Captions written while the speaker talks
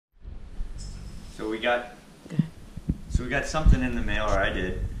So we got something in the mail, or I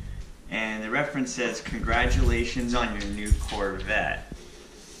did, and the reference says, "Congratulations on your new Corvette."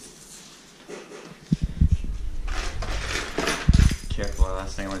 Careful, the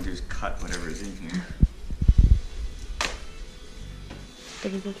last thing I want to do is cut whatever is in here.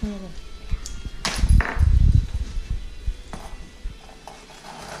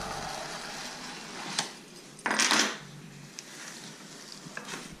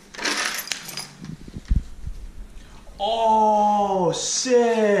 Oh,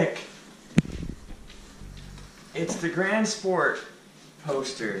 sick! It's the Grand Sport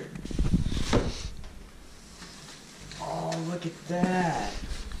poster. Oh, look at that.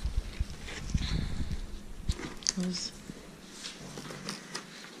 I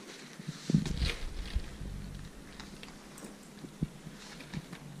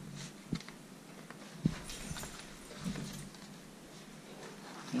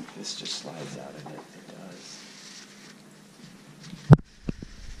think this just slides out of it. It does.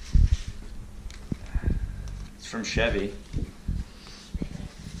 It's from Chevy.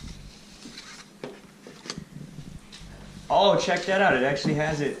 Oh, check that out. It actually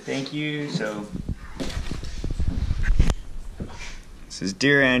has it. Thank you. So, it says,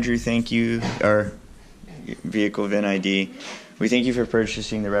 "Dear Andrew, thank you." Our vehicle VIN ID. "We thank you for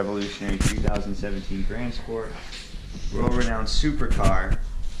purchasing the revolutionary 2017 Grand Sport, world-renowned supercar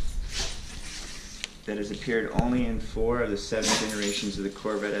that has appeared only in 4 of the 7 generations of the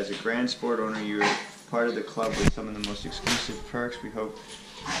Corvette. As a Grand Sport owner, you are part of the club with some of the most exclusive perks. We hope."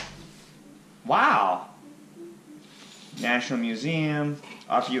 Wow! National Museum,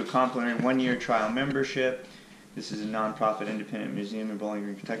 offer you a complimentary 1-year trial membership. This is a non-profit independent museum in Bowling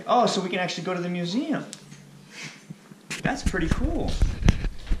Green, Kentucky. Oh, so we can actually go to the museum. That's pretty cool.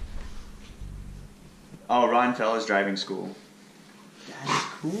 Oh, Ron Fella's driving school. That is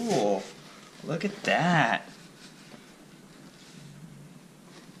cool. Look at that.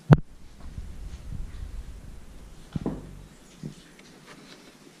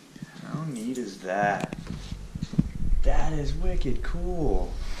 How neat is that? That is wicked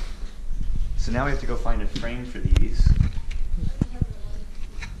cool. So now we have to go find a frame for these.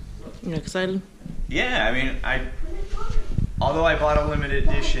 You excited? Yeah, I mean, although I bought a limited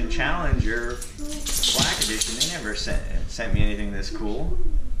edition Challenger Black Edition, they never sent me anything this cool.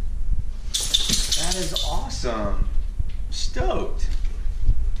 That is awesome. Stoked.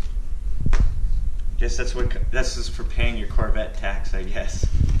 Guess that's just for paying your Corvette tax, I guess.